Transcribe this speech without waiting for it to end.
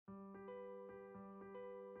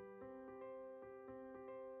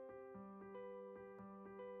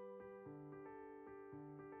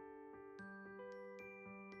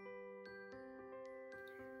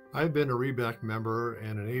I've been a REBAC member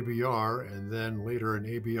and an ABR and then later an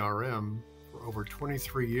ABRM for over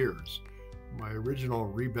 23 years. My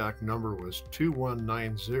original REBAC number was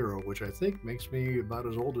 2190, which I think makes me about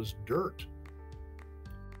as old as dirt.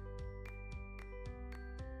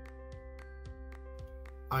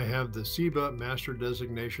 I have the CEBA Master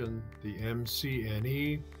Designation, the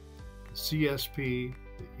MCNE, the CSP,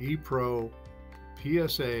 the ePro, the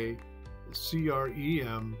PSA, the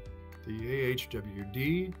CREM, the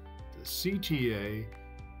AHWD, the CTA,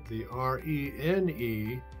 the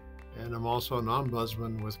RENE, and I'm also an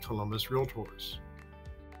ombudsman with Columbus REALTORS.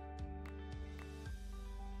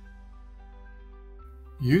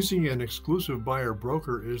 Using an exclusive buyer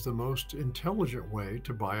broker is the most intelligent way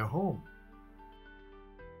to buy a home.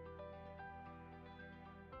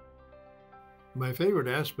 My favorite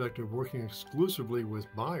aspect of working exclusively with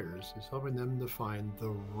buyers is helping them to find the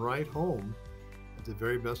right home at the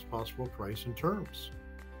very best possible price and terms.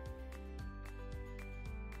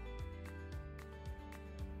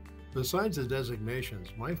 Besides the designations,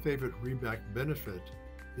 my favorite REBAC benefit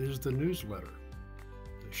is the newsletter.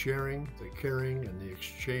 The sharing, the caring, and the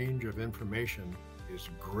exchange of information is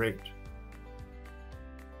great.